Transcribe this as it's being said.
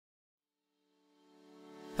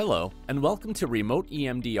Hello, and welcome to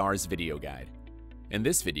remotEMDR's video guide. In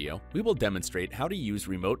this video, we will demonstrate how to use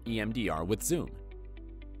remotEMDR with Zoom.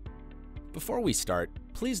 Before we start,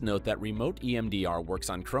 please note that remotEMDR works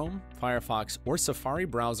on Chrome, Firefox, or Safari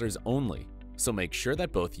browsers only, so make sure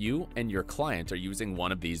that both you and your client are using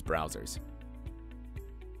one of these browsers.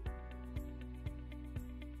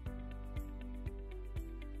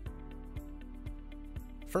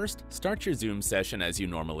 First, start your Zoom session as you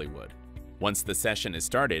normally would. Once the session is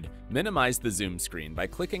started, minimize the Zoom screen by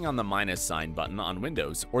clicking on the minus sign button on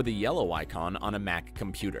Windows or the yellow icon on a Mac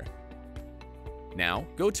computer. Now,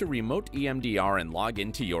 go to remotEMDR and log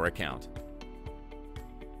into your account.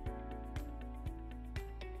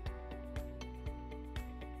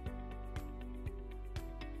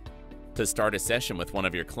 To start a session with one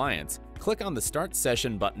of your clients, click on the Start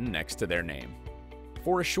Session button next to their name.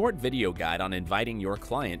 For a short video guide on inviting your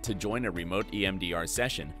client to join a remotEMDR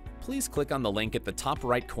session, please click on the link at the top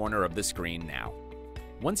right corner of the screen now.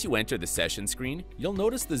 Once you enter the session screen, you'll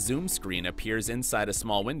notice the Zoom screen appears inside a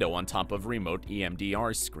small window on top of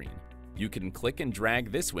remotEMDR's screen. You can click and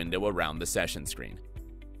drag this window around the session screen.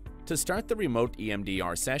 To start the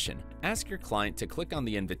remotEMDR session, ask your client to click on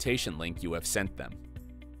the invitation link you have sent them.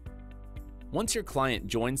 Once your client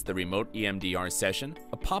joins the remotEMDR session,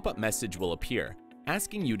 a pop-up message will appear,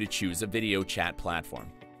 asking you to choose a video chat platform.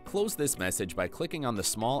 Close this message by clicking on the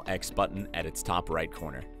small X button at its top right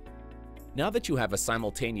corner. Now that you have a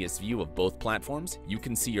simultaneous view of both platforms, you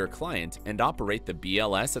can see your client and operate the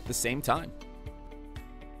BLS at the same time.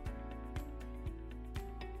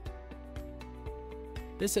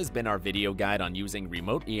 This has been our video guide on using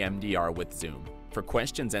remotEMDR with Zoom. For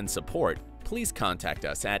questions and support, please contact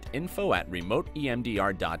us at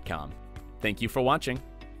info@remoteemdr.com. Thank you for watching.